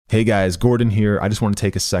Hey guys, Gordon here. I just want to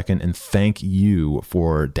take a second and thank you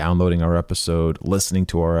for downloading our episode, listening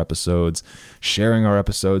to our episodes, sharing our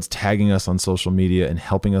episodes, tagging us on social media, and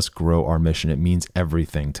helping us grow our mission. It means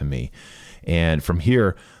everything to me. And from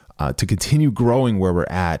here, to continue growing where we're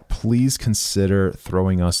at, please consider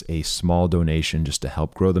throwing us a small donation just to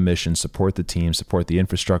help grow the mission, support the team, support the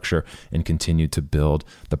infrastructure, and continue to build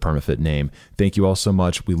the PermaFit name. Thank you all so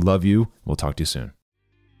much. We love you. We'll talk to you soon.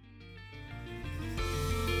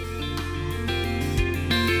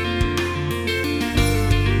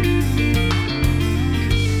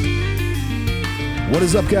 What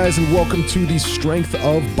is up, guys, and welcome to the Strength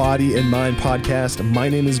of Body and Mind podcast. My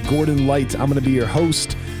name is Gordon Light. I'm going to be your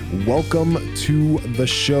host. Welcome to the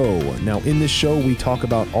show. Now, in this show, we talk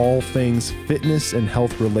about all things fitness and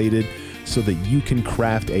health related so that you can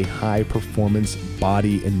craft a high-performance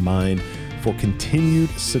body and mind for continued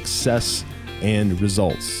success and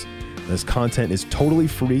results. This content is totally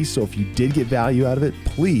free, so if you did get value out of it,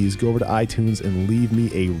 please go over to iTunes and leave me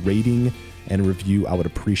a rating and a review. I would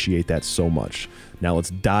appreciate that so much. Now let's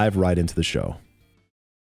dive right into the show.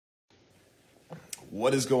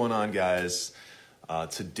 What is going on, guys?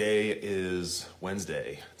 Today is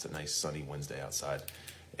Wednesday. It's a nice sunny Wednesday outside.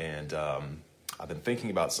 And I've been thinking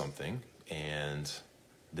about something, and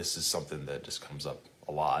this is something that just comes up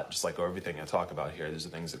a lot. Just like everything I talk about here, these are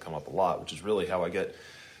things that come up a lot, which is really how I get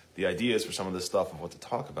the ideas for some of this stuff of what to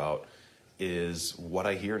talk about, is what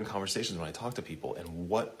I hear in conversations when I talk to people, and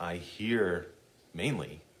what I hear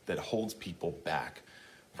mainly that holds people back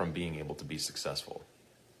from being able to be successful.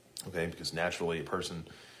 Okay, because naturally a person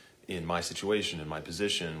in my situation, in my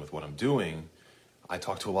position, with what I'm doing, I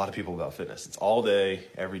talk to a lot of people about fitness. It's all day,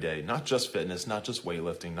 every day, not just fitness, not just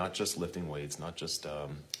weightlifting, not just lifting weights, not just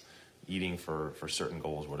eating for certain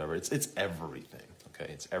goals, whatever. It's everything,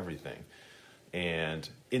 okay? It's everything. And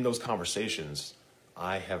in those conversations,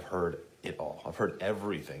 I have heard it all. I've heard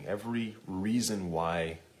everything, every reason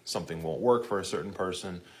why something won't work for a certain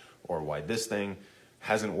person, or why this thing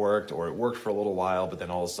hasn't worked, or it worked for a little while, but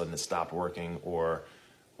then all of a sudden it stopped working, or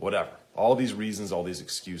whatever. All these reasons, all these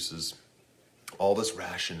excuses, all this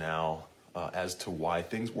rationale as to why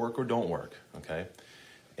things work or don't work, okay?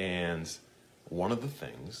 And one of the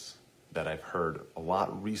things that I've heard a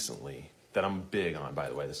lot recently, that I'm big on, by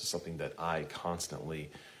the way, this is something that I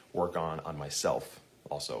constantly work on myself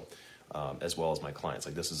also, as well as my clients.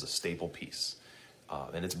 Like, this is a staple piece.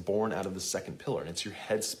 And it's born out of the second pillar, and it's your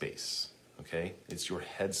headspace, okay? It's your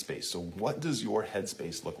headspace. So what does your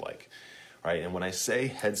headspace look like, right? And when I say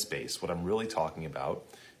headspace, what I'm really talking about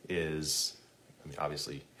is, I mean,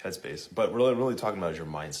 obviously headspace, but really talking about is your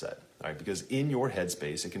mindset, right? Because in your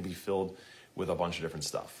headspace, it can be filled with a bunch of different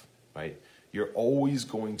stuff, right? You're always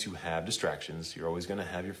going to have distractions. You're always going to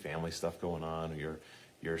have your family stuff going on, or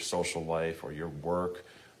your social life, or your work,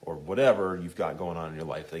 or whatever you've got going on in your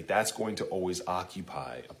life. Like, that's going to always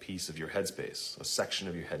occupy a piece of your headspace, a section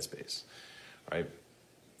of your headspace, right?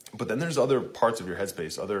 But then there's other parts of your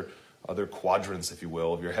headspace, other quadrants, if you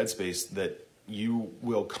will, of your headspace that you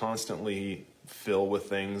will constantly fill with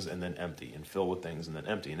things and then empty, and fill with things and then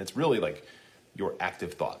empty. And it's really like your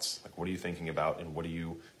active thoughts. Like, what are you thinking about, and what do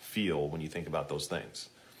you feel when you think about those things?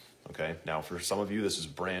 Okay, now for some of you, this is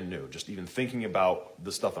brand new. Just even thinking about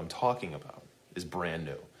the stuff I'm talking about is brand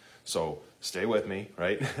new. So stay with me,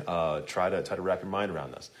 right? Try to wrap your mind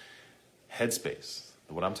around this. Headspace,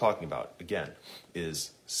 what I'm talking about, again,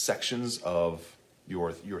 is sections of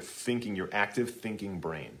your thinking, your active thinking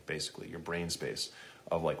brain, basically, your brain space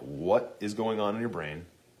of like what is going on in your brain,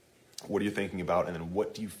 what are you thinking about, and then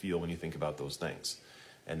what do you feel when you think about those things.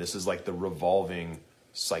 And this is like the revolving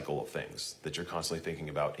cycle of things that you're constantly thinking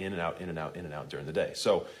about, in and out, in and out, in and out during the day.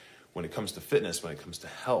 So when it comes to fitness, when it comes to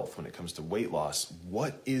health, when it comes to weight loss,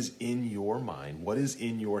 what is in your mind? What is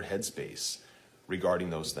in your headspace regarding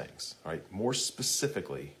those things? All right? More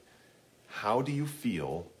specifically, how do you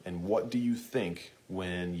feel and what do you think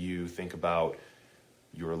when you think about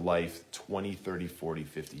your life 20, 30, 40,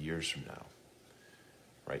 50 years from now?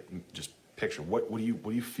 Right? Just picture, what do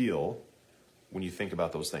you feel when you think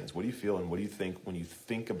about those things? What do you feel, and what do you think when you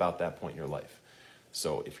think about that point in your life?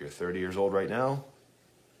 So if you're 30 years old right now,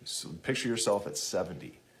 so picture yourself at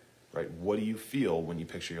 70, right? What do you feel when you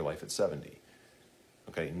picture your life at 70?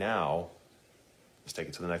 Okay, now let's take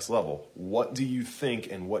it to the next level. What do you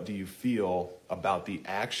think and what do you feel about the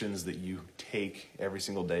actions that you take every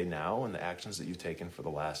single day now, and the actions that you've taken for the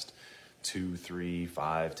last 2, 3,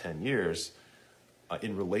 5, 10 years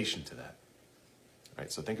in relation to that?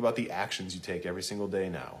 Right, so think about the actions you take every single day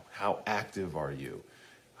now. How active are you?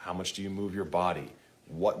 How much do you move your body?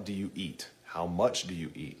 What do you eat? How much do you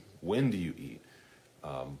eat? When do you eat?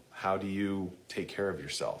 How do you take care of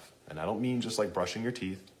yourself? And I don't mean just like brushing your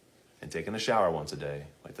teeth and taking a shower once a day.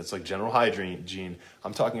 Like that's like general hygiene.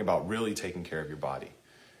 I'm talking about really taking care of your body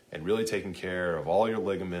and really taking care of all your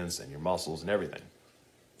ligaments and your muscles and everything.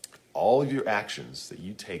 All of your actions that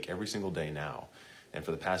you take every single day now and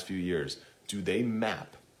for the past few years, do they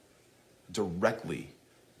map directly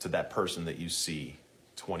to that person that you see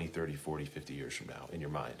 20, 30, 40, 50 years from now in your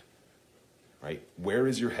mind? Right? Where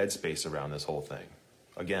is your headspace around this whole thing?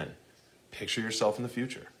 Again, picture yourself in the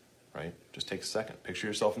future, right? Just take a second. Picture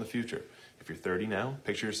yourself in the future. If you're 30 now,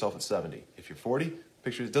 picture yourself at 70. If you're 40,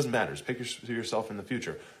 it doesn't matter. Just picture yourself in the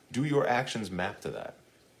future. Do your actions map to that?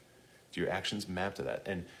 Do your actions map to that?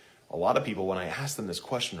 And a lot of people, when I ask them this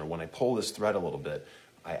question or when I pull this thread a little bit,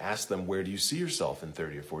 I ask them, where do you see yourself in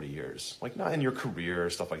 30 or 40 years? Like not in your career or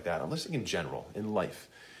stuff like that. I'm listening in general, in life.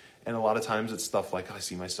 And a lot of times it's stuff like, I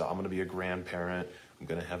see myself, I'm going to be a grandparent. I'm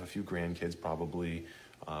going to have a few grandkids probably.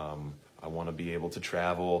 I want to be able to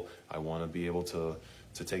travel. I want to be able to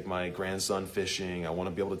take my grandson fishing. I want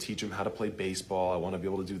to be able to teach him how to play baseball. I want to be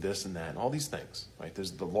able to do this and that and all these things, right?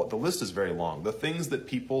 The list is very long. The things that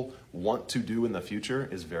people want to do in the future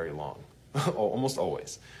is very long, almost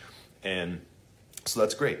always. And so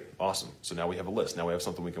that's great. Awesome. So now we have a list. Now we have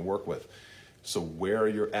something we can work with. So where are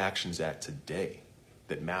your actions at today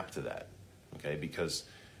that map to that? Okay, because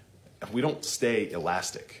if we don't stay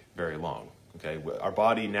elastic very long, okay, our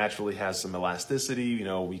body naturally has some elasticity. You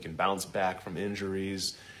know, we can bounce back from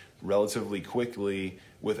injuries relatively quickly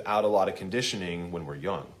without a lot of conditioning when we're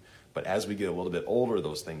young. But as we get a little bit older,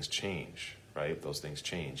 those things change, right? Those things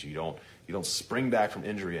change. You don't spring back from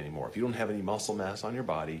injury anymore. If you don't have any muscle mass on your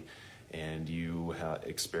body and you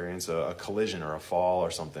experience a collision or a fall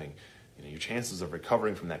or something, you know, your chances of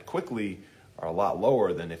recovering from that quickly are a lot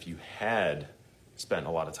lower than if you had spent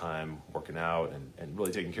a lot of time working out and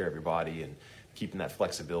really taking care of your body and keeping that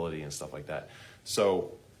flexibility and stuff like that.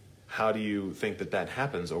 So how do you think that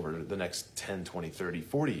happens over the next 10, 20, 30,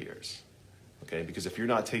 40 years? Okay, because if you're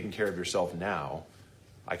not taking care of yourself now,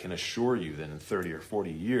 I can assure you that in 30 or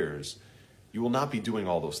 40 years, you will not be doing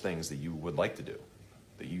all those things that you would like to do,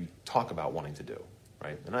 that you talk about wanting to do,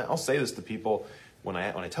 right? And I'll say this to people when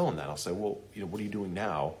I tell them that. I'll say, well, you know, what are you doing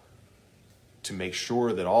now to make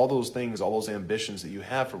sure that all those things, all those ambitions that you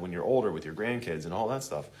have for when you're older with your grandkids and all that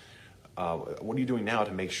stuff, what are you doing now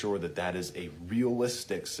to make sure that is a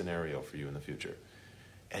realistic scenario for you in the future?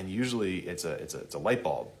 And usually it's a light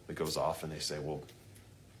bulb that goes off and they say, well,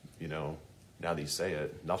 you know, now that you say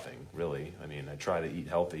it, nothing really. I mean, I try to eat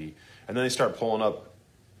healthy. And then they start pulling up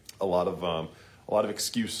a lot of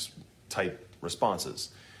excuse type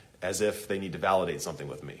responses, as if they need to validate something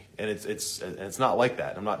with me. And it's not like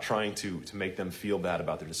that. I'm not trying to make them feel bad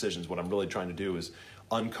about their decisions. What I'm really trying to do is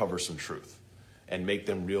uncover some truth and make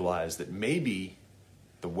them realize that maybe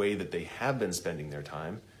the way that they have been spending their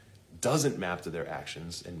time doesn't map to their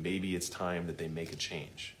actions, and maybe it's time that they make a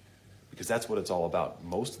change. Because that's what it's all about.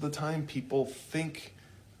 Most of the time, people think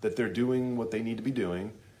that they're doing what they need to be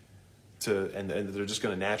doing, and they're just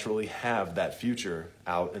going to naturally have that future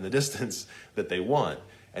out in the distance that they want.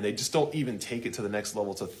 And they just don't even take it to the next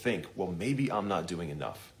level to think, well, maybe I'm not doing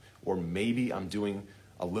enough. Or maybe I'm doing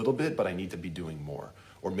a little bit, but I need to be doing more.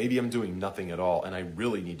 Or maybe I'm doing nothing at all, and I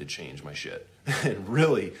really need to change my shit and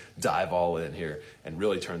really dive all in here and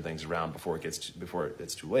really turn things around before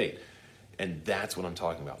it's too late. And that's what I'm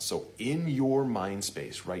talking about. So in your mind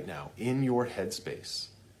space right now, in your head space,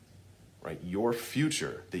 right, your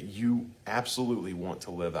future that you absolutely want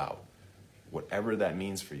to live out, whatever that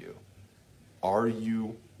means for you, are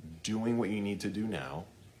you doing what you need to do now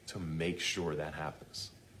to make sure that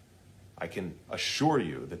happens? I can assure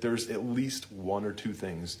you that there's at least one or two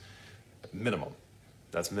things, minimum,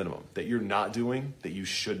 that's minimum, that you're not doing that you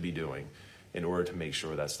should be doing in order to make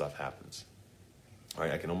sure that stuff happens. All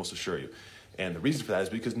right, I can almost assure you. And the reason for that is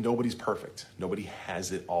because nobody's perfect. Nobody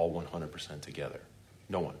has it all 100% together.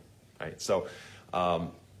 No one, right? So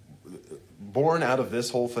born out of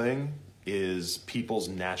this whole thing is people's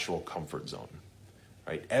natural comfort zone,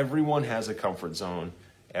 right? Everyone has a comfort zone.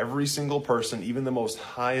 Every single person, even the most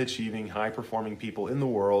high-achieving, high-performing people in the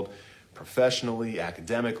world, professionally,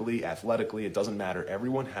 academically, athletically, it doesn't matter.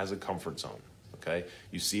 Everyone has a comfort zone, okay?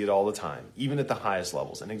 You see it all the time, even at the highest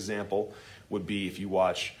levels. An example would be if you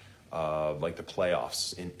watch like the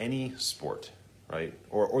playoffs in any sport, right?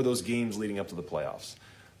 Or those games leading up to the playoffs.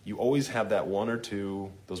 You always have those one or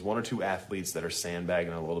two athletes that are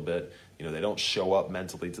sandbagging a little bit. You know, they don't show up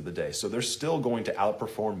mentally to the day. So they're still going to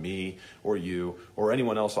outperform me or you or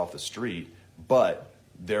anyone else off the street, but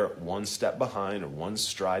they're one step behind or one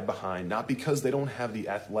stride behind, not because they don't have the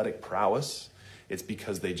athletic prowess. It's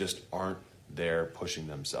because they just aren't they're pushing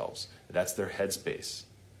themselves. That's their headspace,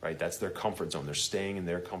 right? That's their comfort zone. They're staying in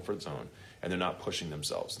their comfort zone and they're not pushing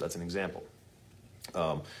themselves. That's an example.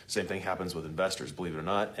 Same thing happens with investors, believe it or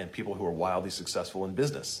not, and people who are wildly successful in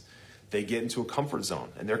business. They get into a comfort zone,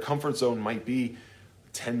 and their comfort zone might be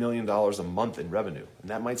 $10 million a month in revenue.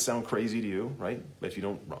 And that might sound crazy to you, right? If you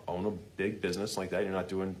don't own a big business like that, you're not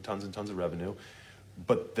doing tons and tons of revenue.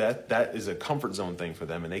 But that is a comfort zone thing for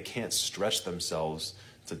them, and they can't stretch themselves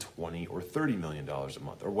to $20 or $30 million a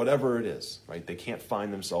month, or whatever it is, right? They can't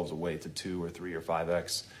find themselves a way to 2 or 3 or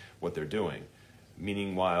 5x what they're doing.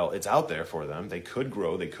 Meaning, while it's out there for them, they could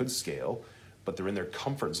grow, they could scale, but they're in their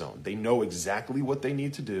comfort zone. They know exactly what they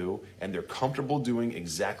need to do, and they're comfortable doing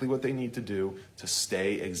exactly what they need to do to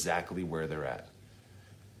stay exactly where they're at.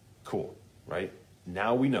 Cool, right?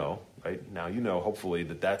 Now we know, right? Now you know, hopefully,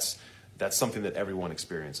 that's something that everyone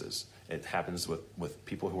experiences. It happens with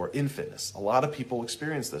people who are in fitness. A lot of people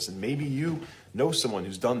experience this, and maybe you know someone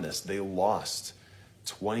who's done this. They lost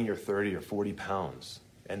 20 or 30 or 40 pounds,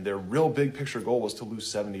 and their real big picture goal was to lose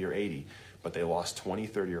 70 or 80, but they lost 20,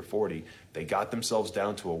 30, or 40. They got themselves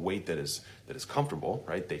down to a weight that is comfortable,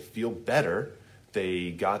 right? They feel better.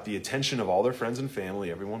 They got the attention of all their friends and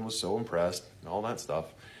family. Everyone was so impressed and all that stuff.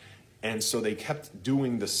 And so they kept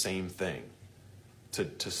doing the same thing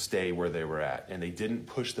to stay where they were at. And they didn't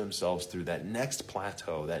push themselves through that next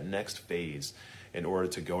plateau, that next phase, in order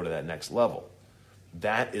to go to that next level.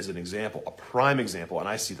 That is an example, a prime example, and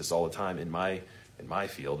I see this all the time in my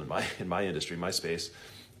field, in my industry, my space,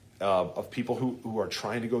 of people who are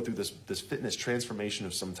trying to go through this fitness transformation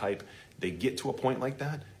of some type. They get to a point like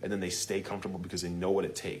that, and then they stay comfortable because they know what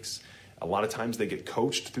it takes. A lot of times they get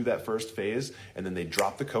coached through that first phase, and then they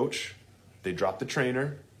drop the coach, they drop the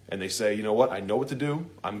trainer, and they say, you know what, I know what to do,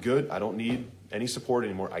 I'm good, I don't need any support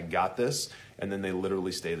anymore, I got this, and then they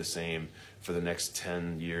literally stay the same for the next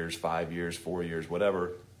 10 years, 5 years, 4 years,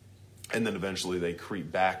 whatever, and then eventually they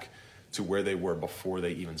creep back to where they were before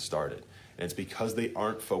they even started. And it's because they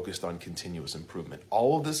aren't focused on continuous improvement.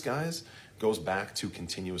 All of this, guys, goes back to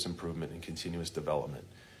continuous improvement and continuous development.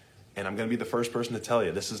 And I'm going to be the first person to tell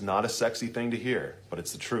you, this is not a sexy thing to hear, but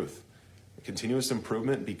it's the truth. Continuous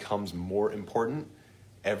improvement becomes more important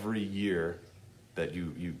every year that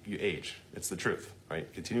you age. It's the truth,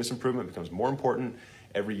 right? Continuous improvement becomes more important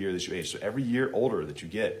every year that you age. So every year older that you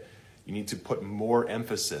get, you need to put more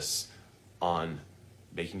emphasis on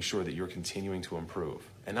making sure that you're continuing to improve.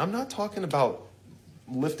 And I'm not talking about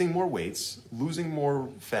lifting more weights, losing more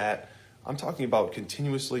fat. I'm talking about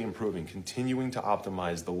continuously improving, continuing to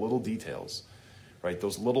optimize the little details, right?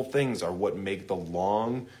 Those little things are what make the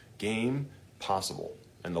long game possible,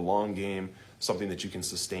 and the long game something that you can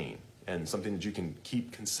sustain and something that you can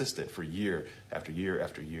keep consistent for year after year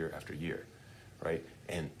after year after year, right?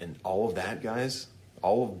 And all of that, guys,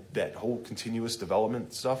 all of that whole continuous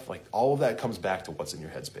development stuff, like all of that comes back to what's in your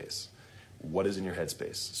headspace. What is in your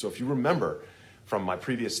headspace? So if you remember from my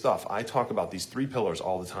previous stuff, I talk about these 3 pillars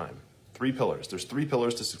all the time. 3 pillars. There's 3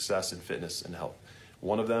 pillars to success in fitness and health.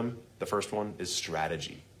 One of them, the first one, is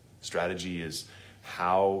strategy. Strategy is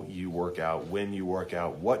how you work out, when you work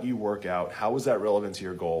out, what you work out, how is that relevant to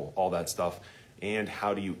your goal, all that stuff, and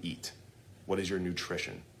how do you eat? What is your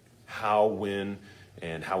nutrition? How, when,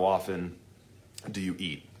 and how often do you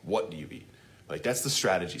eat? What do you eat? Like, that's the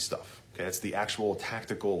strategy stuff. Okay, that's the actual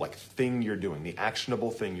tactical thing you're doing, the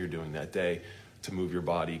actionable thing you're doing that day to move your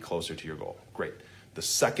body closer to your goal. Great. The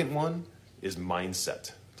second one is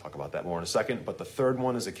mindset. Talk about that more in a second. But the third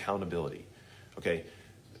one is accountability. Okay,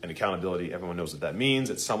 and accountability, everyone knows what that means.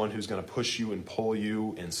 It's someone who's going to push you and pull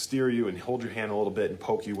you and steer you and hold your hand a little bit and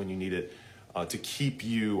poke you when you need it to keep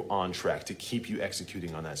you on track, to keep you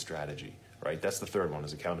executing on that strategy. Right? That's the third one,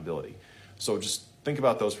 is accountability. So just think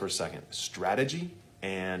about those for a second. Strategy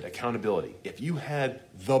and accountability. If you had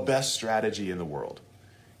the best strategy in the world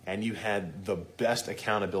and you had the best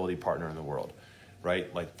accountability partner in the world,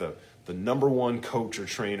 right? Like the number one coach or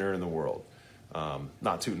trainer in the world,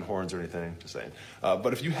 not tooting horns or anything, just saying.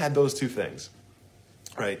 But if you had those 2 things,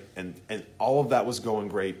 right, and all of that was going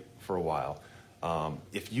great for a while,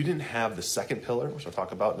 if you didn't have the second pillar, which I'll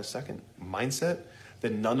talk about in a second, mindset,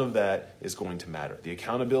 then none of that is going to matter. The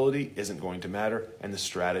accountability isn't going to matter, and the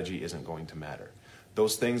strategy isn't going to matter.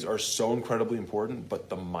 Those things are so incredibly important, but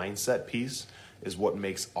the mindset piece is what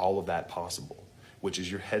makes all of that possible, which is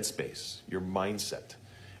your headspace, your mindset.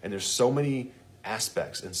 And there's so many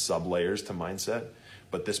aspects and sub-layers to mindset,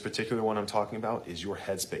 but this particular one I'm talking about is your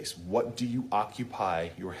headspace. What do you occupy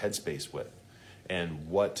your headspace with? And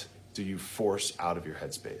what do you force out of your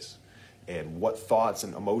headspace? And what thoughts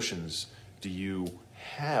and emotions do you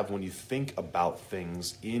have when you think about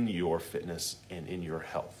things in your fitness and in your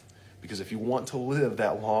health? Because if you want to live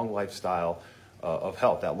that long lifestyle of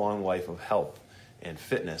health, that long life of health and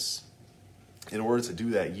fitness, in order to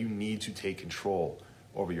do that, you need to take control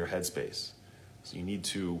over your headspace. So you need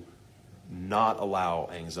to not allow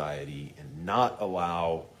anxiety and not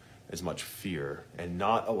allow as much fear and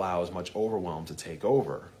not allow as much overwhelm to take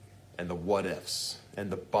over, and the what ifs and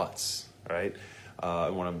the buts, right?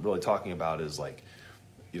 And what I'm really talking about is, like,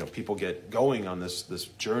 people get going on this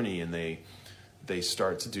journey, and they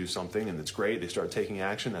start to do something, and it's great. They start taking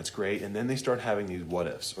action, that's great. And then they start having these what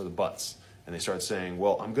ifs or the buts. And they start saying,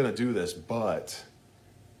 well, I'm going to do this, but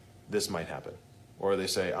this might happen. Or they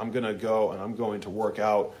say, I'm going to go and I'm going to work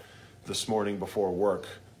out this morning before work,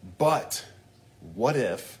 but what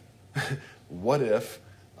if, what if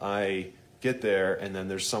I get there and then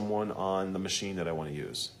there's someone on the machine that I want to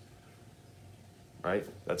use? Right?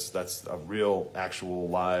 That's a real, actual,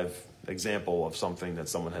 live example of something that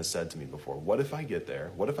someone has said to me before. What if I get there?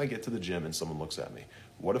 What if I get to the gym and someone looks at me?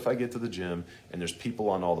 What if I get to the gym and there's people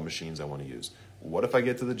on all the machines I want to use? What if I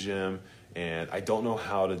get to the gym and I don't know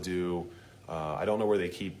how to do, I don't know where they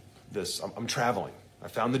keep this. I'm traveling. I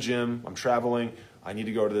found the gym. I'm traveling. I need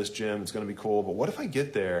to go to this gym. It's going to be cool. But what if I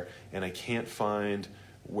get there and I can't find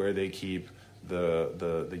where they keep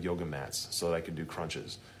the yoga mats so that I can do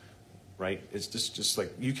crunches? Right? It's just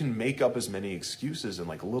like, you can make up as many excuses and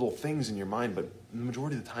like little things in your mind, but the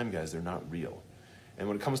majority of the time, guys, they're not real. And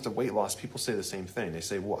when it comes to weight loss, people say the same thing. They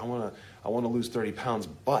say, well, I want to lose 30 pounds,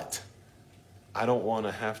 but I don't want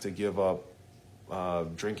to have to give up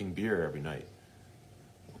drinking beer every night.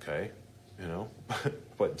 Okay,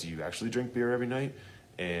 but do you actually drink beer every night?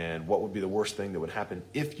 And what would be the worst thing that would happen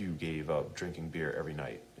if you gave up drinking beer every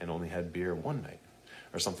night and only had beer one night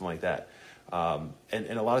or something like that? And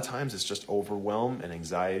a lot of times it's just overwhelm and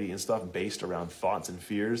anxiety and stuff based around thoughts and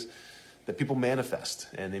fears that people manifest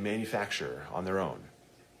and they manufacture on their own.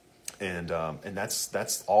 And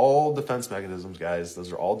that's all defense mechanisms, guys.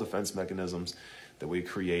 Those are all defense mechanisms that we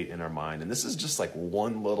create in our mind. And this is just like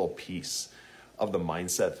one little piece of the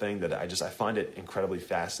mindset thing that I find it incredibly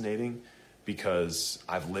fascinating, because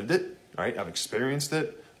I've lived it, right? I've experienced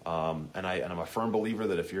it. And I'm a firm believer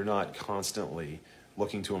that if you're not constantly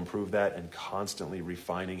looking to improve that and constantly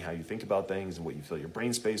refining how you think about things and what you fill your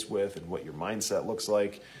brain space with and what your mindset looks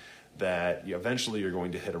like, that eventually you're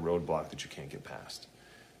going to hit a roadblock that you can't get past.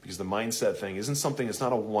 Because the mindset thing isn't something, it's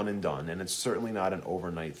not a one and done, and it's certainly not an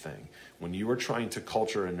overnight thing. When you are trying to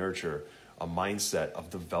culture and nurture a mindset of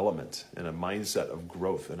development and a mindset of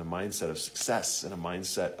growth and a mindset of success and a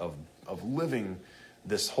mindset of living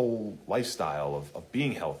this whole lifestyle of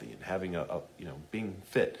being healthy and having being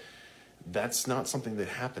fit, that's not something that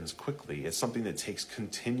happens quickly. It's something that takes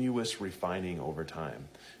continuous refining over time.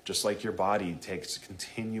 Just like your body takes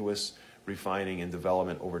continuous refining and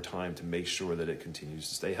development over time to make sure that it continues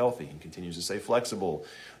to stay healthy and continues to stay flexible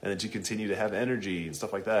and that you continue to have energy and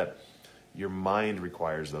stuff like that. Your mind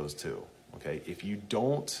requires those too. Okay? If you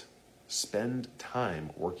don't spend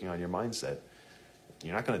time working on your mindset,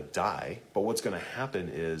 you're not going to die, but what's going to happen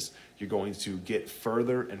is you're going to get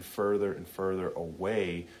further and further and further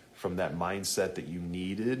away from that mindset that you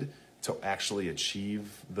needed to actually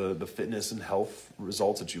achieve the fitness and health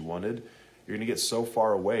results that you wanted. You're going to get so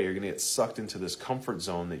far away, you're going to get sucked into this comfort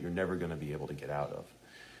zone that you're never going to be able to get out of.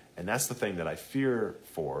 And that's the thing that I fear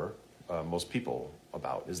for most people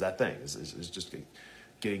about, is that thing, is just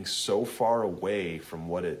getting so far away from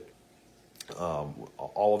what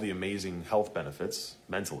all of the amazing health benefits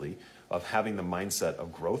mentally of having the mindset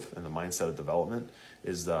of growth and the mindset of development.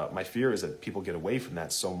 My fear is that people get away from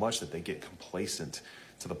that so much that they get complacent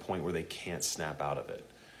to the point where they can't snap out of it,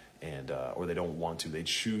 and or they don't want to, they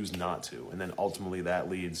choose not to, and then ultimately that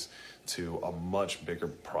leads to a much bigger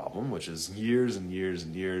problem, which is years and years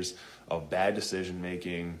and years of bad decision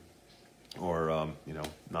making, or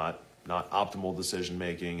not optimal decision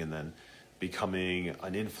making, and then becoming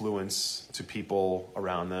an influence to people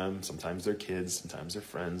around them. Sometimes they're kids, sometimes they're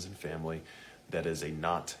friends and family. That is a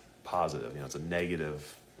not positive, it's a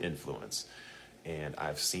negative influence. And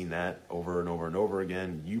I've seen that over and over and over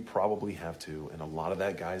again. You probably have too. And a lot of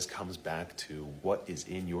that, guys, comes back to what is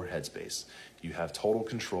in your headspace. You have total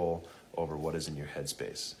control over what is in your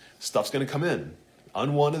headspace. Stuff's going to come in.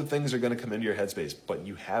 Unwanted things are going to come into your headspace, but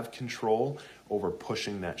you have control over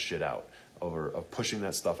pushing that shit out, of pushing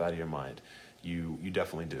that stuff out of your mind. You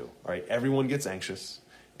definitely do. All right. Everyone gets anxious.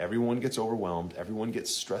 Everyone gets overwhelmed. Everyone gets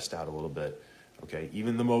stressed out a little bit. Okay,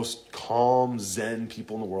 even the most calm, zen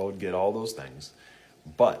people in the world get all those things.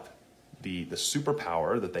 But the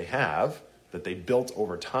superpower that they have, that they built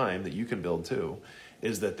over time, that you can build too,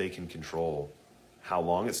 is that they can control how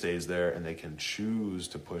long it stays there, and they can choose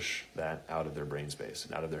to push that out of their brain space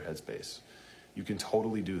and out of their head space. You can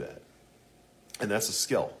totally do that. And that's a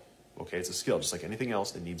skill, okay? It's a skill. Just like anything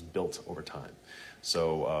else, it needs built over time.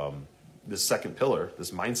 So this second pillar,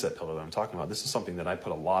 this mindset pillar that I'm talking about, this is something that I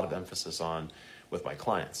put a lot of emphasis on with my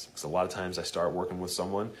clients. Because a lot of times I start working with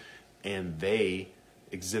someone and they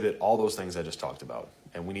exhibit all those things I just talked about.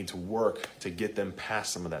 And we need to work to get them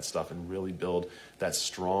past some of that stuff and really build that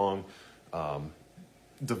strong,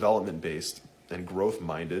 development-based and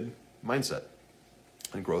growth-minded mindset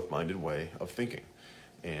and growth-minded way of thinking.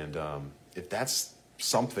 And if that's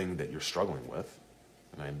something that you're struggling with,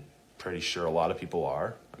 and I'm pretty sure a lot of people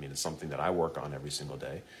are, I mean, it's something that I work on every single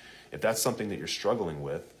day. If that's something that you're struggling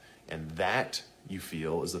with and that you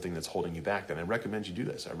feel is the thing that's holding you back, then I recommend you do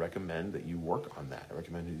this. I recommend that you work on that. I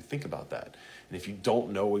recommend that you think about that. And if you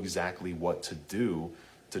don't know exactly what to do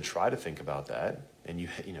to try to think about that, and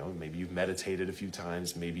you know, maybe you've meditated a few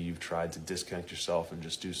times, maybe you've tried to disconnect yourself and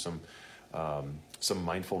just do some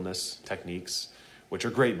mindfulness techniques, which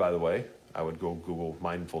are great, by the way. I would go Google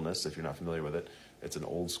mindfulness if you're not familiar with it. It's an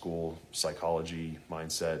old school psychology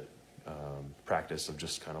mindset practice of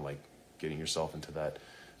just kind of like getting yourself into that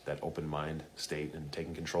open mind state and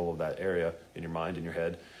taking control of that area in your mind, in your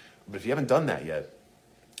head. But if you haven't done that yet,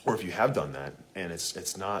 or if you have done that and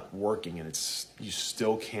it's not working and you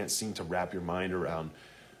still can't seem to wrap your mind around,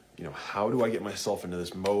 you know, how do I get myself into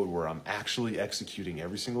this mode where I'm actually executing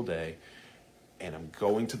every single day, and I'm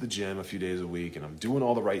going to the gym a few days a week, and I'm doing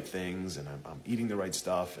all the right things, and I'm eating the right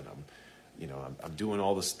stuff, and I'm doing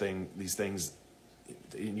all these things,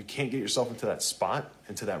 and you can't get yourself into that spot,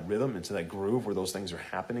 into that rhythm, into that groove where those things are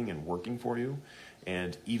happening and working for you.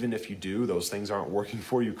 And even if you do, those things aren't working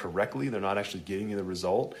for you correctly, they're not actually getting you the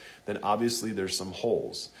result, then obviously there's some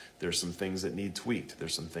holes. There's some things that need tweaked.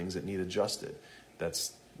 There's some things that need adjusted.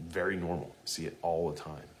 That's very normal. See it all the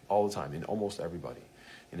time in almost everybody.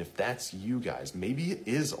 And if that's you guys, maybe it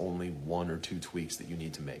is only 1 or 2 tweaks that you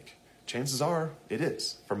need to make. Chances are it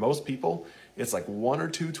is. For most people, it's like 1 or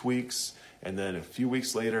 2 tweaks, and then a few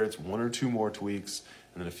weeks later, it's 1 or 2 more tweaks,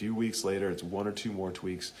 and then a few weeks later, it's 1 or 2 more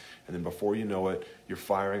tweaks, and then before you know it, you're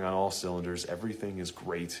firing on all cylinders, everything is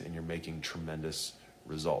great, and you're making tremendous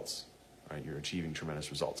results, right? You're achieving tremendous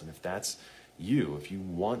results. And if that's you, if you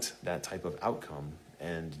want that type of outcome,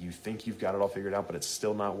 and you think you've got it all figured out, but it's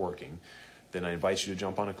still not working, then I invite you to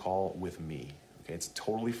jump on a call with me. Okay, it's a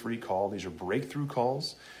totally free call. These are breakthrough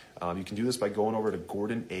calls. You can do this by going over to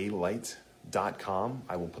GordonALight.com.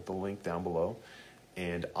 I will put the link down below.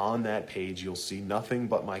 And on that page, you'll see nothing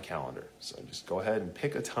but my calendar. So just go ahead and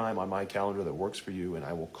pick a time on my calendar that works for you, and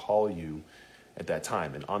I will call you at that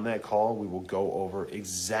time. And on that call, we will go over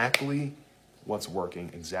exactly what's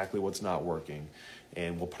working, exactly what's not working,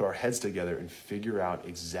 and we'll put our heads together and figure out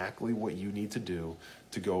exactly what you need to do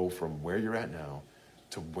to go from where you're at now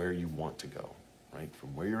to where you want to go, right?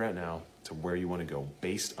 From where you're at now to where you want to go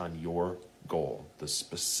based on your goal, the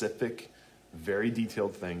specific, very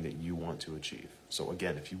detailed thing that you want to achieve. So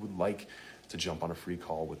again, if you would like to jump on a free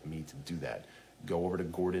call with me to do that, go over to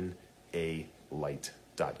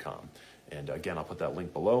GordonALight.com. And again, I'll put that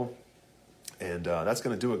link below. And that's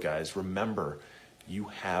going to do it, guys. Remember, you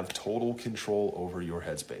have total control over your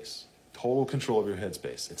headspace. Total control over your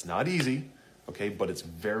headspace. It's not easy, okay, but it's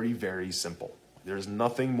very, very simple. There's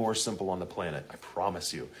nothing more simple on the planet, I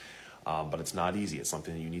promise you. But it's not easy. It's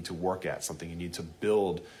something that you need to work at, something you need to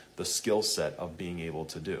build the skill set of being able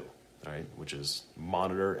to do, all right, which is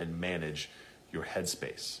monitor and manage your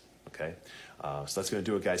headspace, okay? So that's going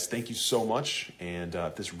to do it, guys. Thank you so much. And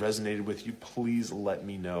if this resonated with you, please let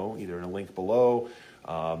me know, either in a link below,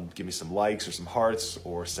 give me some likes or some hearts,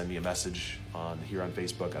 or send me a message here on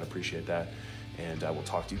Facebook. I'd appreciate that. And I will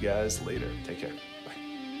talk to you guys later. Take care.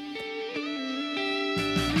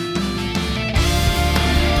 Bye.